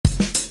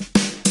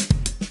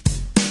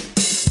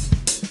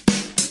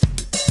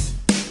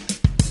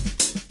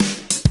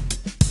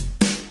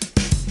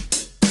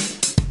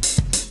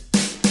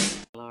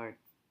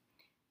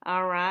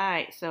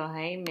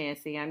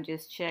Missy. I'm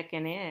just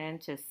checking in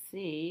to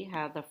see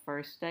how the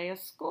first day of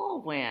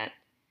school went.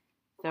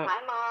 So,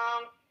 Hi,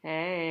 Mom.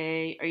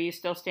 hey, are you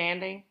still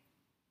standing?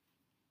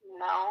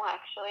 No,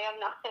 actually, I'm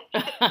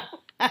not.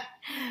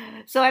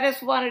 So, I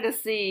just wanted to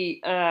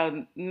see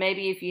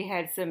maybe if you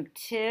had some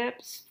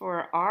tips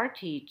for our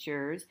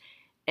teachers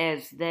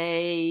as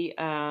they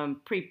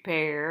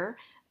prepare.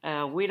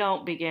 We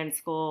don't begin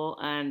school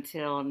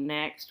until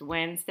next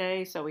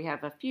Wednesday, so we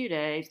have a few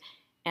days.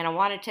 And I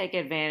want to take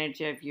advantage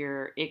of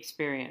your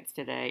experience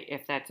today,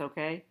 if that's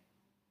okay.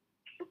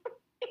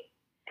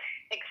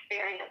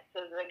 Experience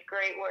is a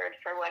great word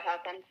for what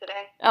happened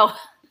today. Oh,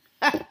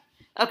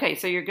 okay,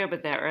 so you're good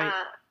with that, right?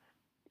 Uh,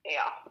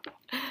 yeah.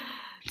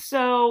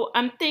 So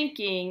I'm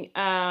thinking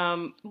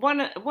one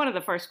of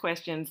the first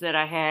questions that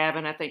I have,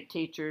 and I think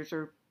teachers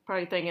are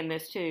probably thinking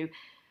this too.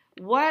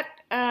 What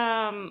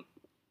how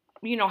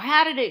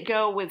did it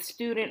go with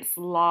students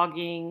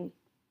logging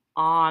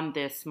on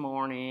this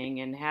morning,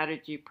 and how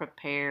did you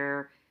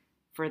prepare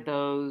for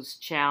those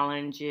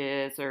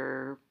challenges,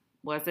 or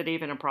was it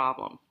even a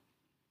problem?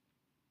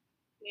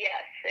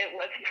 Yes, it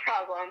was a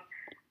problem.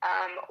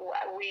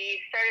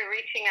 We started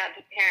reaching out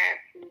to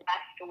parents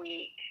last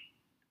week,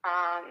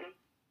 um,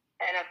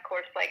 and of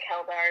course, like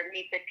held our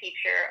meet the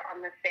teacher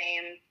on the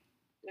same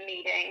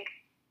meeting.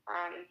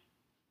 Um,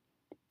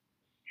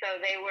 so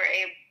they were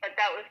able, but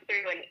that was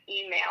through an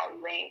email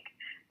link.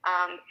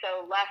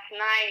 So last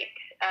night,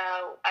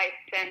 I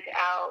sent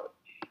out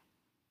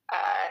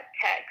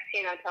text,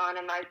 telling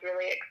them I was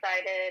really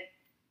excited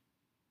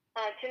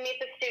to meet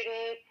the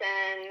students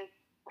and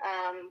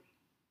um,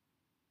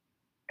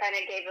 kind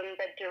of gave them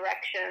the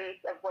directions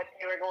of what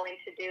they were going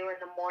to do in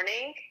the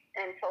morning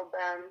and told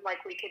them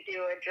like we could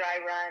do a dry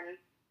run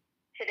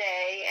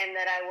today and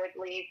that I would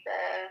leave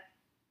the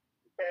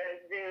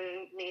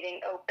Zoom meeting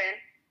open.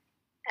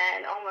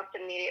 And almost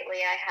immediately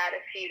I had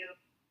a few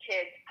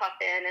kids pop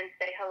in and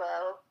say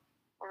hello.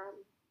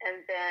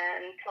 And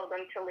then told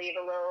them to leave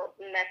a little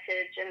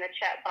message in the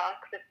chat box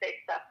if they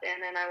stopped in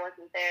and I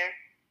wasn't there.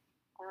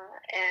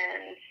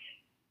 And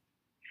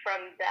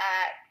from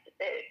that,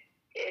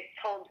 it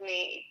told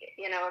me,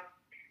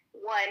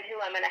 one,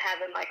 who I'm going to have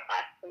in my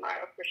class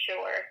tomorrow for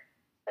sure.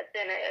 But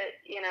then, it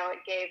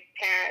gave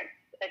parents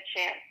a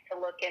chance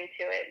to look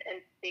into it and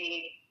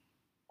see,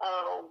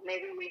 oh,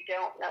 maybe we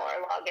don't know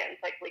our logins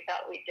like we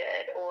thought we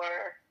did,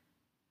 or,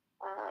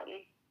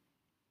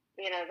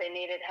 they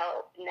needed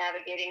help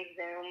navigating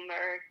Zoom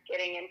or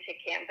getting into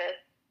Canvas.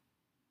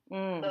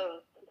 Mm.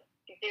 So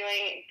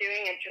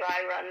doing a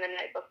dry run the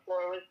night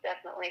before was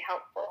definitely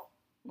helpful.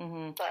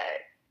 Mm-hmm.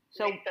 But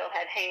So, we still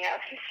had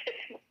hangouts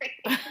this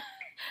morning.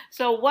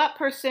 so what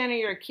percent of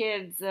your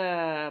kids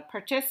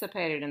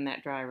participated in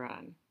that dry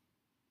run?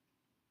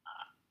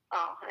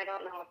 Oh, I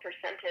don't know a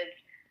percentage.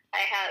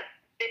 I had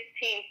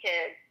 15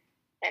 kids,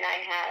 and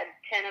I had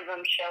 10 of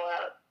them show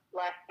up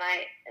last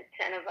night, and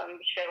 10 of them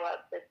show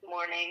up this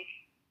morning,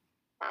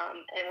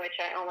 in which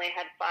I only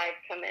had 5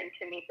 come in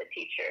to meet the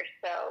teacher.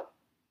 So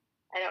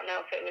I don't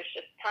know if it was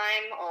just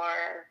time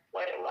or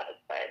what it was,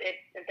 but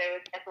there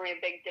was definitely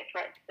a big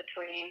difference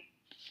between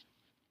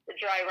the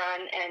dry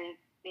run and,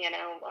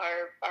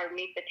 our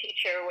meet the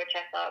teacher, which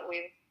I thought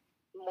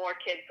more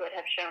kids would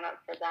have shown up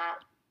for that.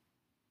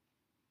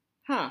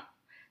 Huh.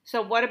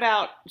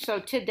 So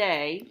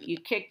today, you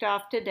kicked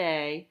off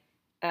today,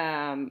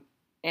 and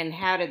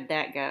how did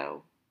that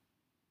go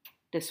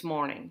this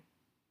morning?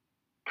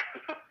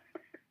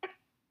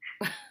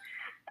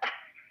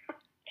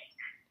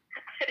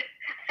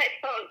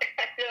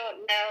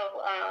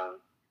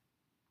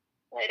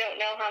 I don't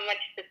know how much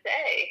to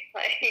say.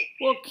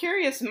 Well,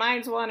 curious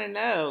minds want to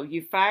know.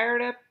 You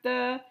fired up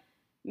the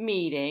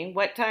meeting.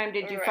 What time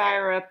did you Right.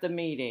 fire up the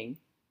meeting?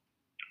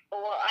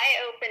 Well, I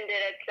opened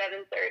it at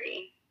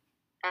 7:30,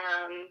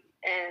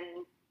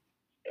 and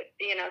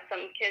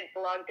some kids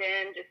logged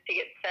in just to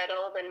get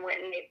settled and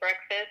went and ate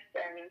breakfast,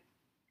 and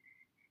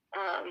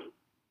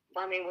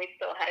we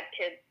still had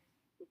kids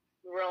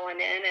rolling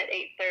in at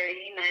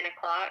 8:30, 9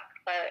 o'clock,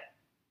 but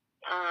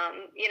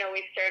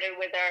we started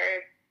with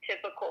our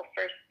typical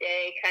first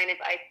day kind of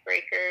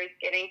icebreakers,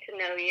 getting to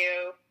know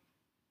you,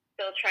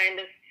 still trying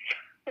to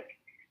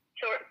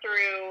sort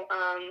through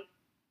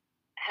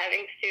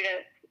having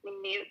students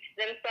mute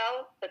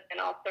themselves, but then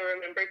also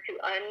remember to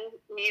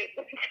unmute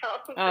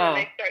themselves when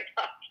they start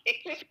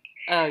talking.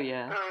 Oh,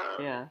 yeah,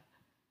 yeah.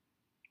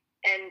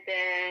 And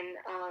then,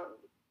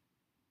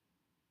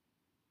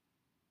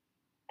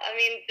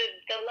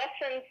 the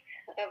lessons,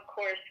 of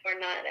course, were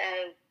not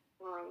as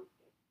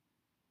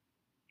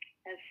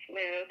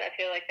smooth. I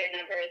feel like they're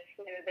never as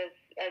smooth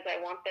as I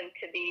want them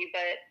to be.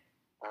 But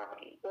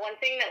one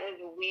thing that was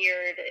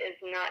weird is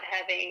not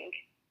having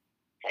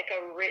like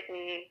a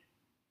written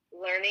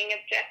learning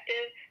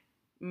objective.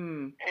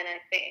 Mm. And I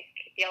think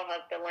y'all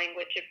have the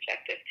language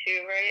objective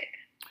too, right?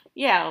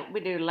 Yeah, we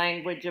do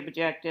language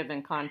objective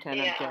and content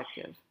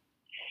objective.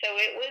 So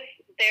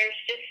there's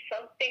just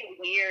something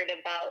weird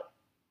about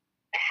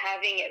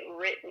having it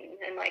written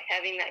and like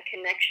having that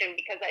connection,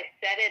 because I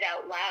said it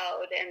out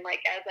loud, and like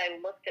as I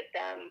looked at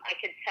them, I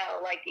could tell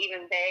like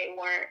even they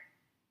weren't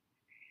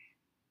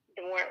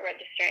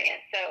registering it.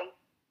 So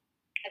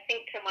I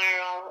think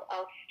tomorrow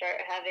I'll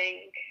start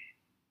having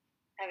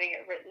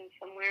it written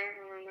somewhere.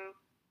 I don't know.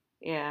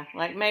 Yeah,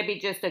 like maybe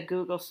just a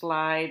Google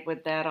slide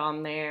with that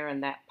on there,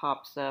 and that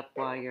pops up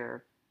while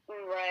you're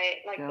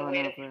right, like the going way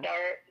over to it.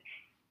 start.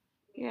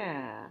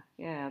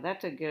 Yeah,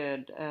 that's a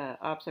good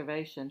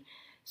observation.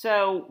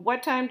 So,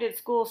 what time did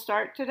school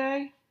start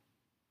today?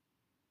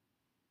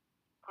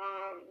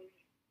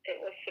 It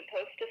was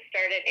supposed to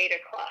start at 8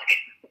 o'clock.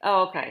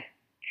 Oh, okay.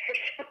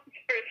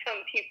 For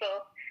some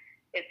people,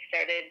 it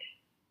started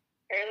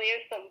earlier.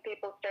 Some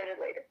people started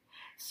later.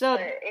 So,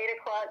 but 8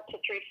 o'clock to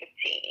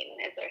 3:15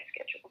 is our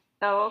schedule.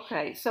 oh,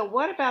 okay. So,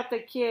 what about the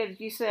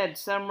kids? You said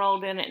some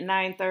rolled in at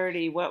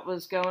 9:30. What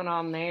was going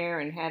on there,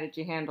 and how did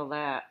you handle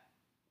that?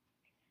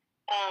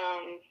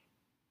 Um,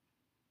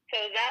 so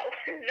that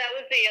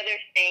was the other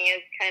thing,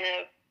 is kind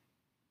of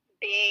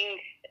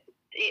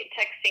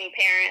texting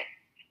parents,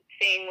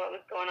 seeing what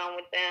was going on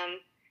with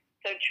them.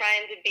 So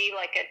trying to be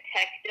like a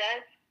tech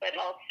desk, but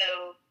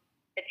also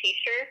a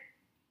teacher.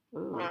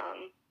 Ooh.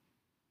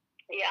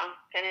 Yeah,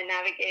 kind of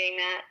navigating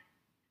that.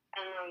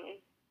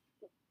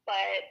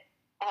 But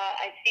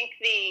I think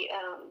the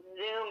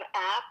Zoom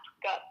app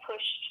got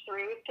pushed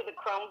through to the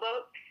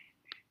Chromebooks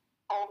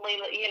only,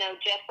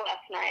 just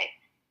last night.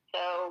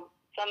 So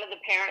some of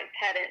the parents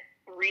hadn't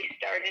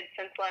restarted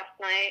since last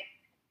night,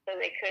 so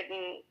they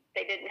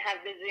didn't have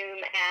the Zoom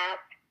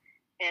app.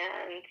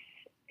 And,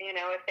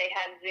 if they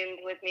had Zoomed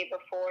with me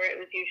before, it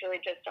was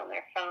usually just on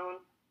their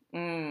phone.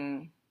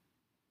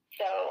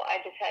 So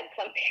I just had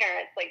some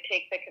parents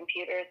take the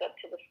computers up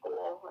to the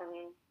school,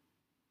 and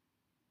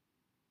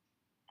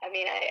I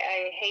mean,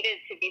 I hated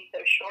to be so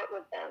short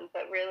with them,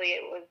 but really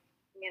it was,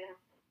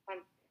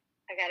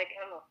 I gotta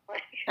go.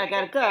 I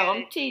gotta go.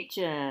 I'm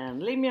teaching.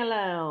 Leave me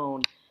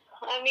alone.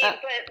 I mean,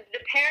 but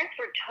the parents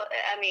were,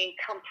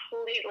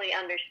 completely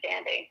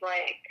understanding.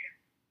 Like,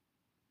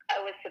 I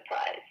was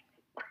surprised.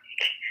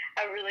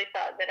 I really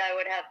thought that I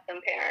would have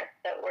some parents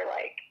that were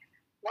like,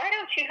 why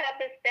don't you have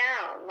this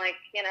down? Like,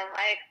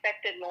 I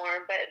expected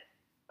more, but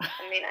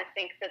I mean, I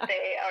think that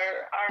they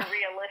are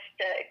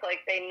realistic.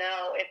 Like, they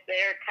know if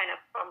they're kind of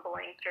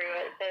fumbling through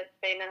it, that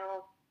they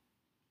know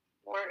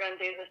we're going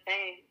to do the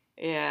same.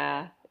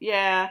 Yeah.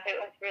 It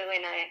was really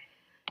nice.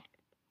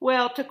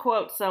 Well, to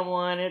quote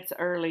someone, it's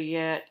early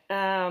yet.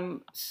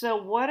 So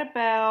what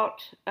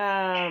about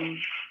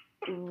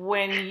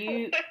when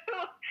you...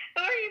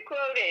 Who are you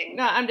quoting?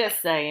 No, I'm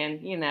just saying,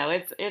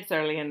 it's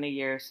early in the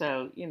year,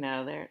 so,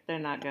 they're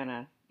not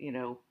gonna,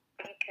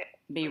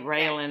 be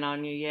railing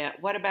on you yet.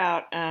 What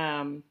about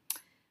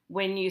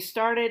when you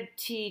started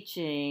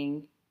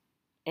teaching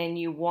and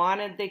you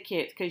wanted the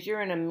kids, because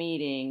you're in a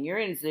meeting, you're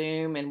in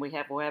Zoom and we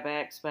have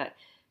WebEx, but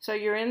so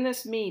you're in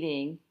this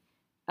meeting,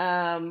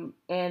 and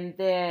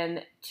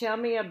then tell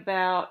me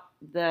about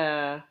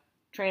the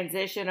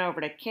transition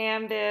over to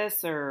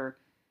Canvas, or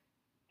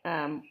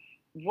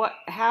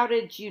how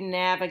did you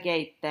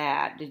navigate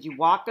that? Did you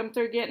walk them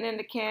through getting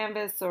into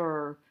Canvas,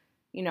 or,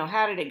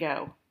 how did it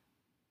go?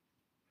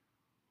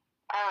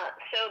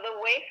 So the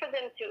way for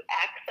them to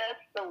access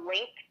the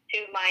link to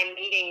my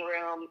meeting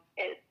room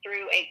is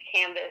through a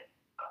Canvas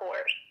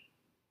course.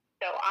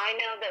 So I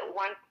know that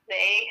once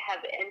they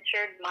have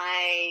entered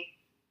my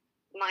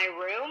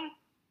room,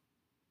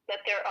 that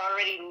they're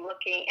already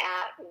looking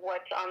at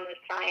what's on the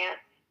science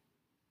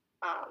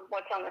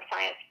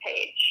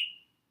page.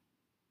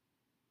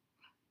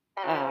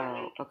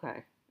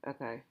 Okay.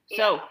 So,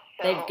 so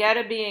they've got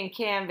to be in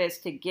Canvas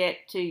to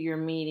get to your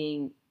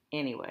meeting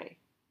anyway.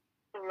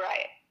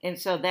 Right. And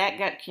so that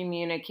got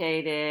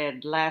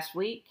communicated last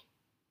week?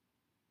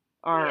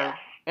 Or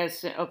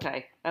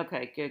okay,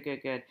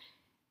 good.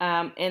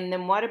 And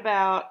then what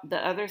about the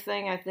other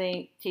thing I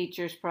think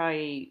teachers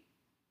probably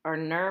are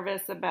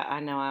nervous about? I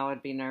know I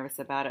would be nervous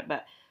about it,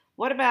 but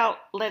what about,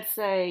 let's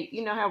say,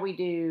 how we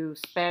do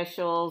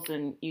specials,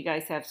 and you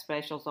guys have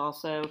specials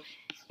also,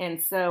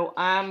 and so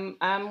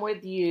I'm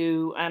with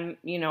you, I'm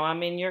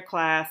in your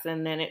class,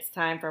 and then it's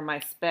time for my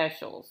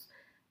specials,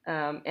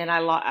 and I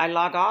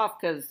log off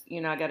because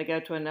I got to go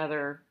to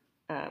another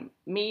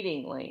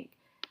meeting link.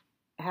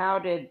 How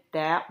did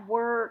that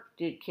work?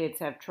 Did kids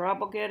have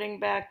trouble getting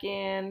back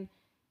in?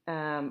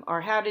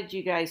 Or how did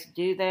you guys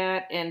do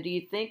that? And do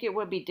you think it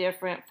would be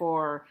different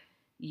for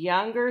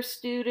younger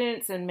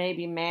students and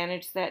maybe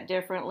manage that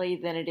differently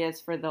than it is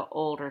for the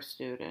older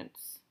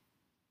students?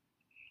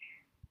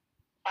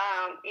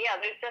 Yeah,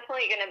 there's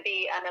definitely going to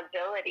be an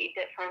ability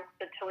difference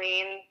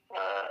between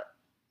the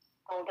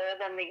older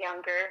than the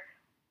younger.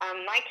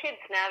 My kids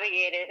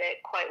navigated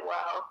it quite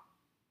well.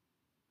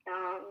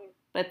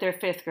 But they're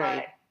fifth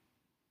grade.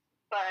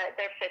 But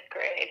they're fifth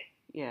grade.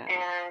 Yeah.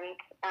 And,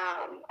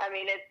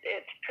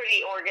 it's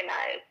pretty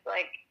organized.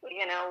 Like,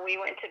 we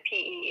went to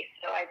PE,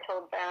 so I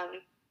told them,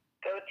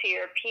 go to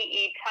your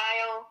PE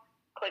tile,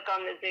 click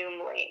on the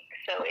Zoom link.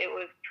 So it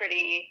was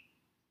pretty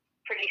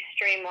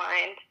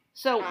streamlined.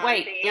 So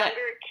wait, The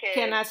younger kids.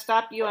 can I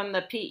stop you on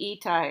the PE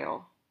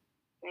tile?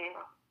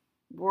 Yeah.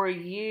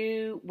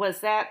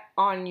 Was that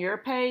on your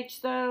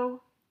page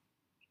though?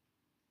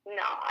 No,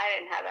 I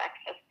didn't have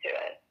access to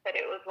it, but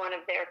it was one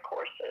of their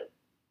courses.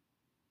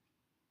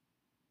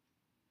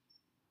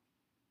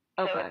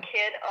 Okay. So a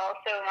kid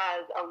also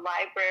has a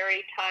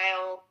library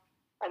tile,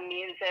 a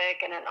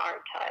music, and an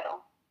art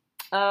tile.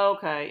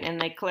 Okay, and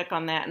they click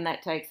on that, and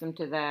that takes them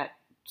to that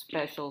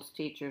specials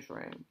teacher's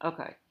room.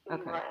 Okay.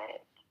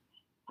 Right.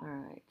 All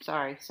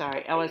right.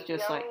 Sorry. I was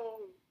just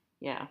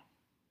yeah.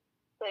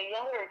 The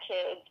younger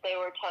kids, they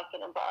were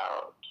talking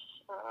about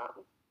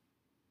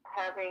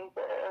having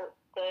the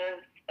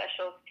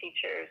specials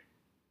teachers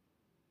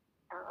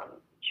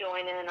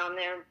join in on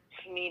their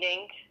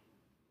meeting.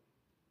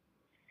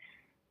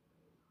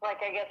 Like,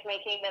 I guess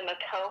making them a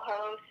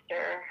co-host,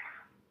 or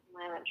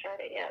I haven't tried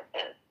it yet,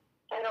 but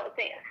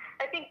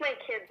I think my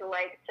kids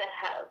like to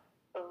have,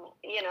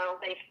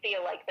 they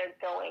feel like they're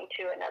going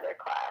to another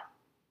class.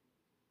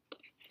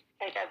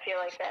 Like, I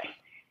feel like that,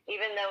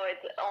 even though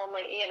it's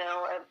only,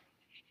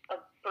 a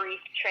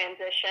brief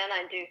transition,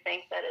 I do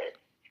think that it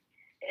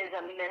is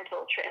a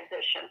mental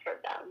transition for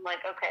them.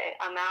 Like, okay,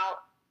 I'm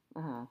out,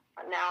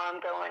 now I'm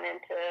going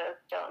into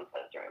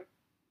so-and-so's room.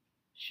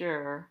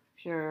 Sure.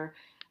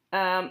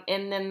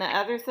 And then the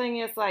other thing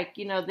is, like,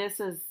 this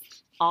is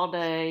all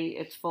day,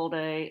 it's full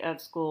day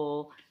of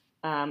school,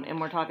 and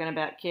we're talking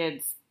about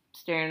kids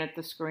staring at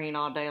the screen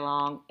all day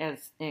long,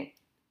 as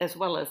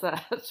well as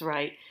us,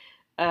 right?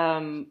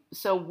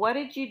 So what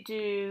did you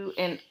do,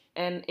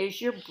 and is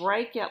your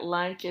break at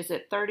lunch, is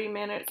it 30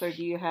 minutes, or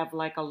do you have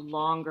like a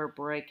longer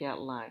break at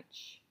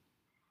lunch?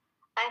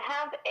 I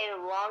have a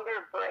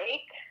longer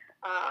break.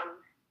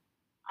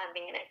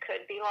 It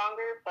could be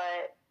longer,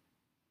 but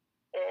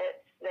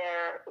it's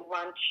their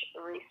lunch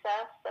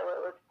recess, so it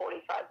was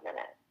 45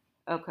 minutes.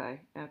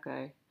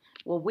 Okay.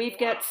 Well, we've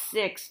got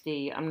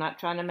 60. I'm not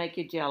trying to make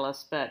you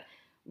jealous, but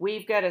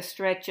we've got a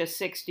stretch of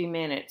 60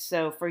 minutes.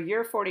 So for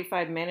your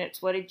 45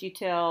 minutes, what did you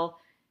tell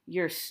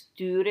your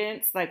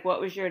students? Like,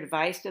 what was your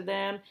advice to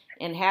them?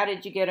 And how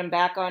did you get them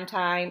back on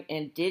time?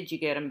 And did you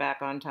get them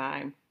back on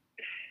time?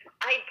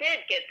 I did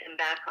get them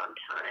back on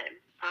time.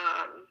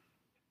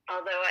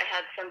 Although I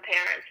had some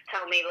parents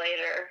tell me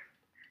later,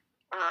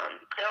 I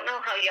don't know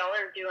how y'all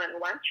are doing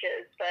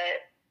lunches,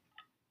 but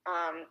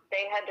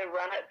they had to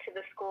run up to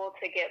the school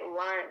to get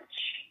lunch.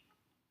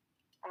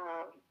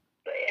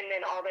 And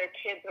then all their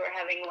kids were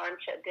having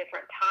lunch at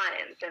different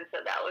times, and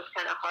so that was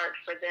kind of hard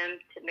for them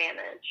to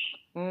manage.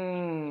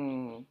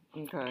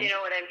 Okay. Do you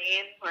know what I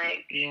mean?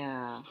 Like,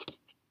 yeah.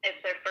 If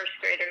their first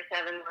graders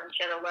having lunch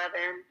at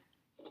 11,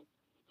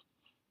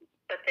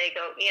 but they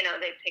go,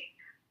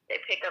 they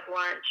pick up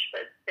lunch,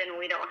 but then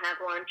we don't have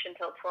lunch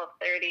until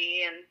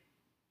 12:30, and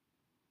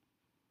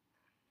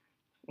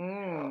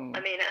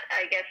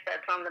I guess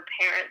that's on the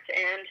parents'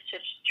 end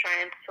to try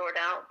and sort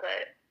out,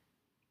 but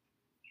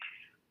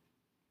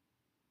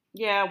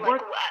yeah, what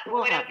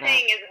I'm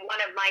saying is one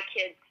of my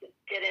kids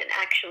didn't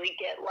actually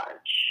get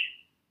lunch.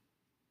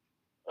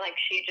 Like,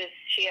 she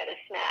had a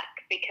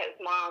snack because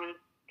mom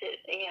did,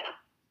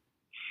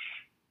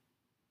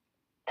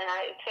 And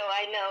so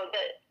I know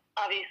that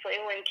obviously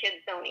when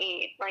kids don't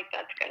eat, like,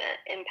 that's going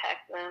to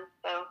impact them.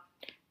 So.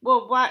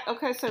 Well, why?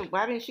 Okay, so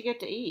why didn't she get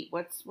to eat?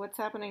 What's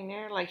happening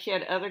there? Like, she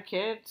had other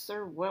kids,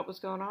 or what was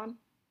going on?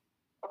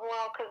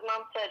 Well, because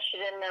mom said she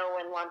didn't know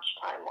when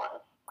lunchtime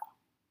was.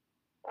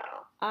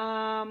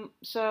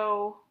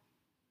 So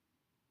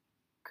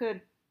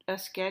could a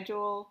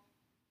schedule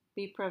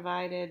be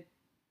provided?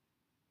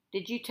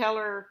 Did you tell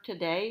her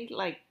today,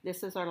 like,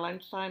 this is our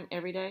lunchtime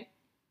every day?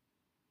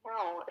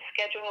 No, a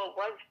schedule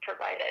was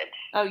provided.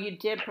 Oh, you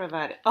did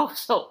provide it. Oh,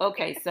 so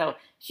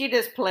she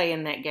just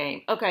playing that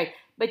game. Okay,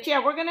 but yeah,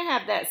 we're going to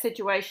have that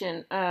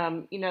situation,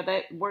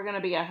 that we're going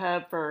to be a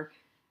hub for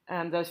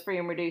those free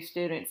and reduced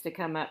students to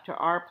come up to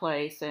our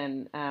place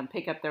and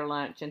pick up their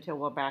lunch until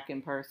we're back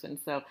in person.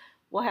 So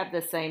we'll have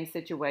the same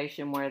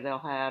situation where they'll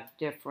have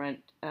different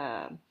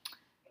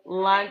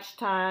lunch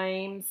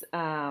times.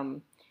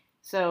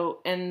 So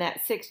in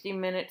that 60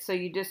 minutes, so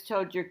you just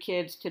told your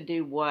kids to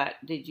do what?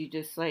 Did you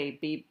just say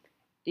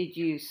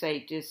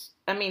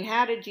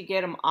how did you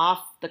get them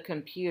off the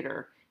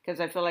computer? Because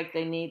I feel like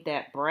they need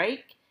that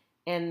break.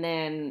 And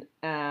then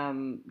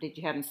did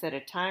you have them set a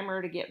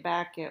timer to get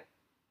back at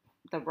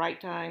the right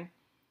time?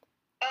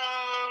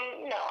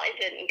 No, I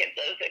didn't give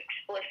those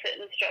explicit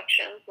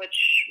instructions,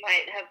 which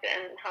might have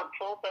been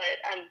helpful, but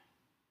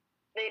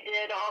they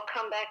did all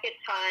come back at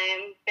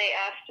time. They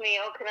asked me,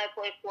 can I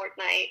play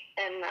Fortnite?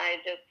 And I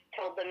just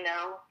told them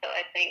no. So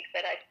I think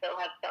that I still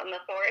have some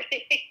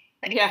authority.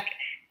 Yeah.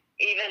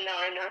 Even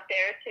though I'm not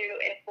there to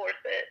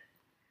enforce it.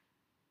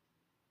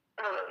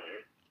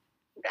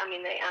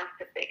 They asked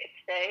if they could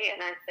stay, and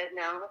I said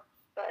no.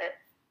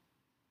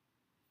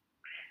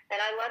 And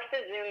I left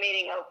the Zoom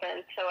meeting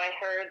open, so I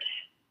heard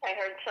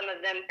some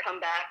of them come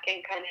back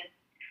and kind of,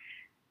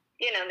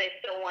 they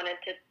still wanted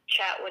to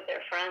chat with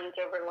their friends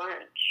over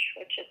lunch,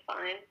 which is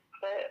fine.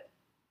 But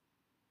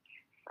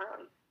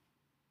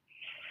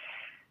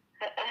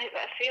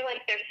I feel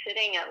like they're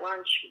sitting at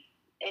lunch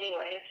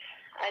anyways.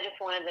 I just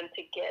wanted them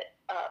to get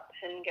up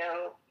and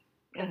go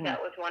because Mm-hmm.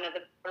 that was one of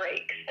the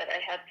breaks that I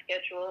had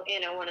scheduled,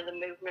 one of the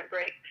movement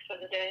breaks for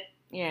the day.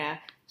 Yeah.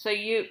 So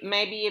you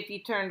maybe if you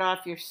turned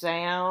off your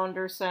sound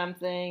or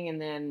something and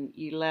then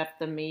you left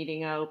the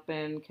meeting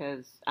open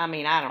because I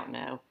mean, I don't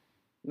know.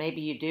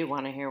 Maybe you do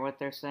want to hear what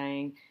they're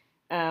saying.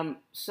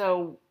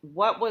 So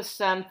what was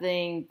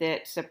something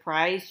that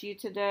surprised you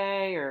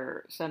today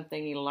or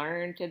something you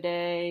learned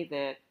today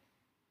that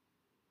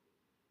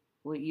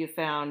you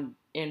found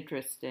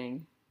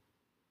interesting?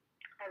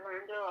 I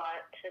learned a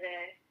lot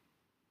today.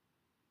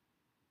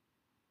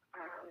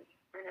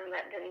 I know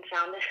that didn't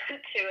sound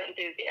too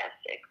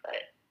enthusiastic,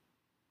 but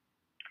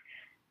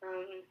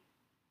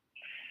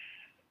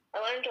I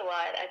learned a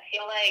lot. I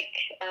feel like,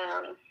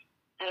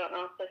 I don't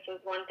know if this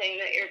is one thing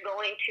that you're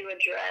going to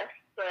address,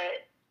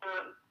 but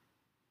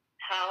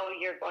how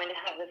you're going to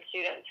have the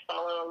students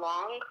follow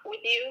along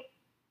with you.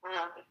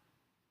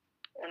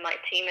 And my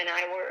team and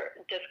I were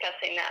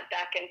discussing that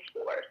back and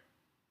forth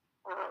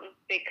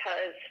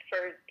because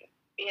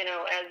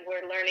as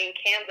we're learning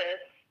Canvas,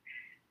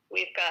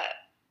 we've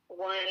got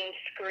one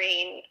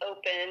screen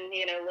open,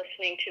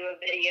 listening to a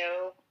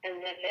video, and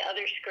then the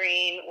other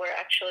screen, we're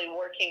actually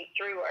working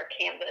through our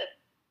Canvas.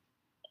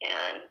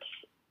 And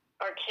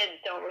our kids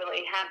don't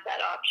really have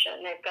that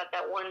option. They've got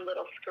that one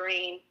little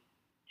screen.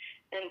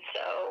 And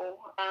so,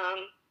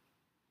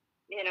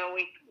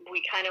 we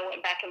kind of went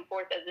back and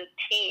forth as a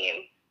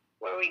team.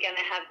 Were we going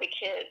to have the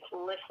kids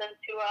listen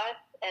to us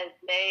as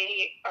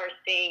they are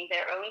seeing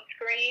their own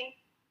screen?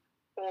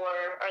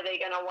 Or are they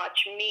going to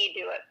watch me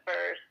do it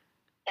first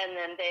and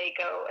then they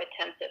go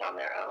attempt it on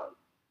their own?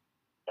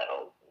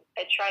 So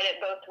I tried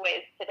it both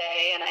ways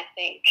today, and I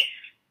think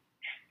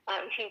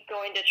I'm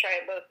going to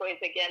try it both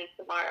ways again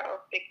tomorrow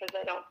because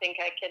I don't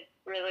think I can't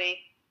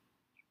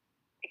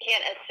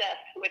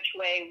assess which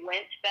way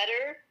went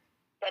better,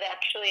 but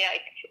actually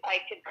I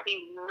could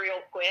see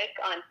real quick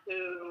on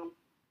who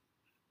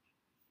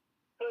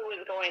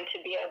was going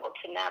to be able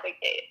to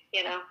navigate,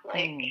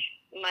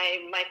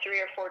 my 3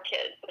 or 4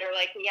 kids. They're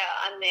like, yeah,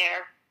 I'm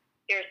there.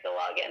 Here's the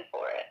login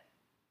for it.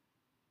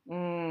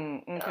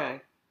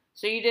 Okay.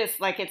 So you just,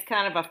 it's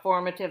kind of a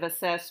formative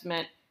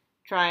assessment,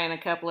 trying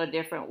a couple of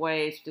different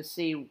ways to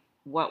see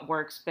what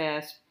works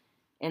best.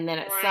 And then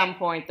at some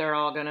point, they're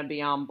all going to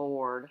be on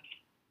board.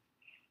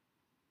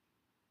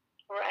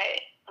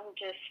 Right.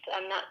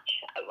 I'm not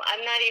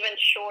even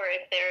sure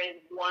if there is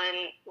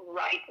one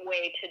right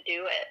way to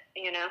do it,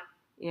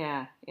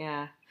 Yeah.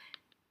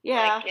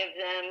 Give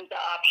them the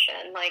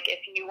option. If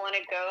you want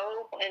to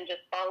go and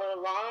just follow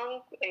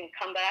along and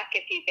come back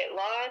if you get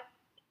lost,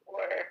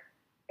 or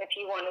if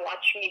you want to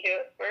watch me do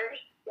it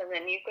first and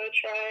then you go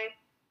try.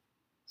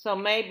 So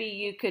maybe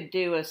you could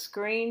do a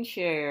screen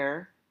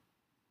share.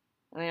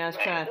 I mean, I was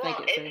trying to think.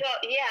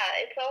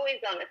 It's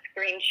always on a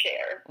screen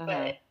share.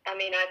 But I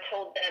mean, I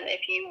told them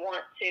if you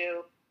want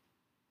to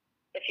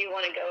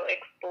go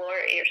explore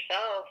it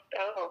yourself,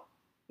 go.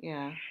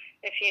 Yeah.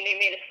 If you need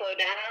me to slow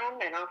down,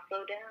 then I'll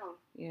slow down.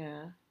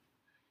 Yeah.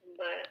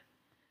 But.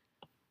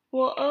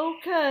 Well,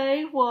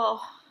 okay.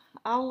 Well,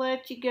 I'll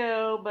let you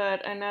go,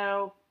 but I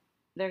know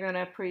they're going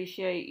to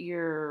appreciate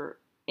your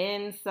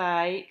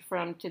insight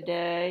from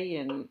today,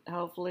 and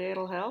hopefully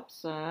it'll help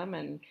some,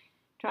 and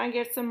try and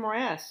get some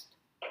rest.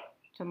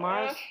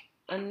 Tomorrow's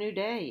a new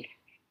day.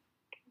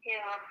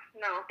 Yeah,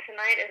 no,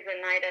 tonight is a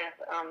night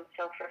of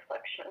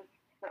self-reflection,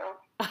 so.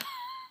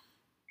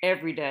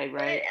 Every day,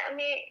 right? I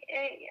mean,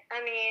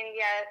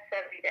 yes,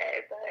 every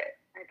day, but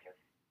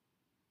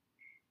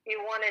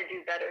you want to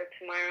do better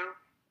tomorrow,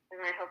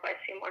 and I hope I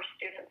see more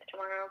students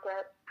tomorrow,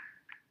 but.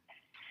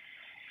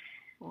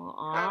 Well,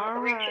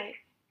 all right.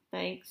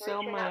 Thanks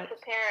so much. Out to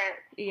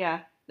parents.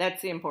 Yeah,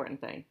 that's the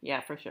important thing. Yeah,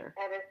 for sure.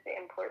 That is the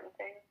important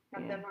thing.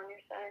 Have them on your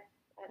side.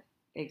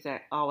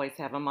 Exactly. Always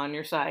have them on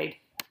your side.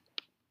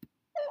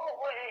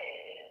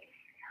 Always.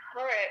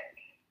 All right.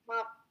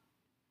 Well,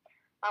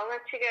 I'll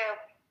let you go.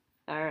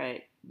 All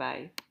right.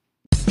 Bye.